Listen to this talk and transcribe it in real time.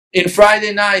in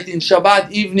Friday night, in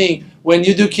Shabbat evening, when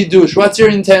you do Kiddush? What's your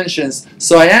intentions?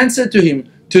 So I answered to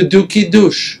him, to do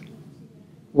Kiddush.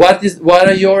 What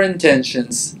are your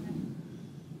intentions?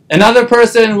 Another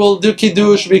person will do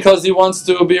Kiddush because he wants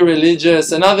to be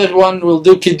religious. Another one will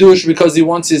do Kiddush because he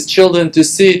wants his children to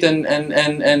sit and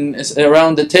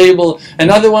around the table.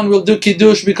 Another one will do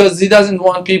Kiddush because he doesn't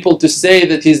want people to say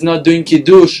that he's not doing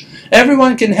Kiddush.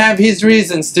 Everyone can have his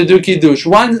reasons to do Kiddush.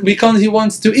 One, because he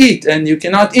wants to eat, and you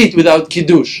cannot eat without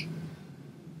Kiddush.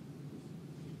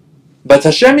 But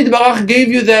Hashem Yitbarach gave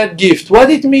you that gift. What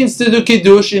it means to do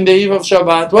Kiddush in the eve of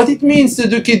Shabbat? What it means to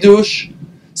do Kiddush?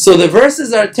 So the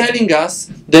verses are telling us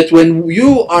that when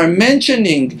you are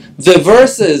mentioning the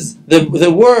verses,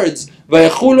 the words,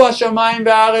 ויחולו השמיים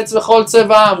והארץ וכל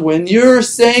צבאם, when you're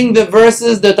saying the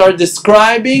verses that are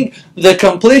describing the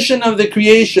completion of the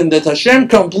creation, that Hashem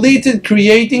completed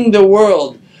creating the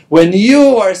world, when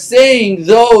you are saying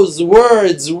those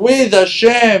words with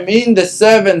Hashem in the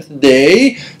seventh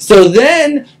day, so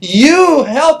then you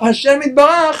help Hashem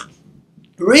Yitbarach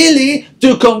really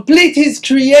to complete His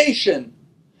creation.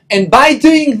 And by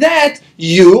doing that,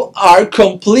 you are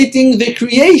completing the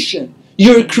creation.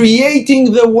 You're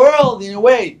creating the world in a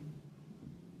way.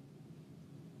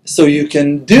 So you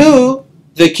can do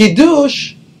the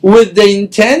Kiddush with the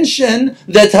intention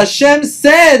that Hashem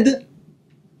said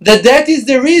that is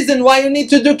the reason why you need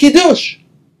to do Kiddush.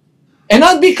 And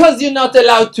not because you're not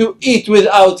allowed to eat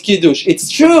without Kiddush. It's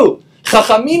true.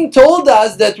 Chachamim told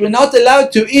us that we're not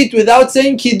allowed to eat without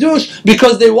saying Kiddush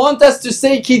because they want us to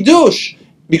say Kiddush.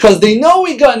 Because they know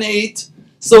we're going to eat,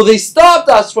 so they stopped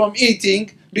us from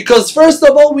eating, because first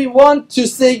of all we want to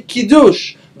say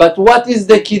Kiddush. But what is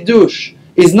the Kiddush?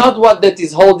 It's not what that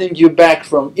is holding you back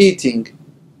from eating.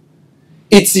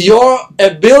 It's your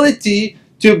ability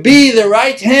to be the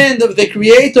right hand of the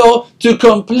Creator, to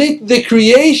complete the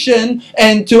creation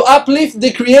and to uplift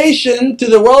the creation to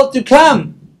the world to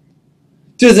come.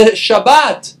 To the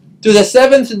Shabbat, to the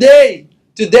seventh day,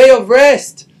 to day of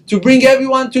rest. To bring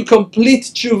everyone to complete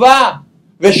tshuva.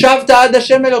 Veshavta ad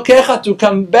Hashem Elokecha, to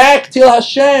come back till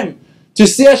Hashem. To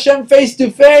see Hashem face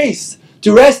to face.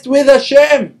 To rest with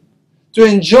Hashem. To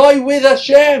enjoy with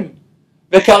Hashem.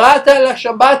 Vekarata la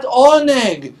Shabbat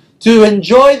oneg. To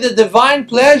enjoy the divine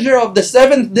pleasure of the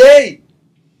seventh day.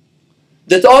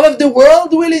 That all of the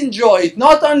world will enjoy it.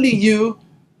 Not only you.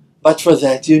 But for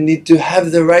that you need to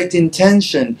have the right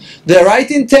intention. The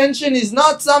right intention is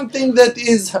not something that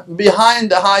is behind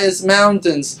the highest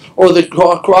mountains or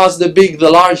across the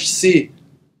large sea.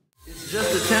 It's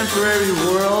just a temporary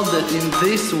world that in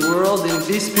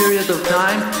this period of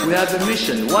time, we have a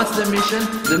mission. What's the mission?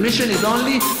 The mission is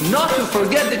only not to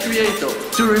forget the Creator.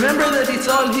 To remember that it's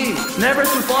all He. Never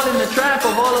to fall in the trap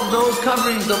of all of those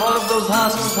coverings, of all of those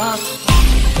husks.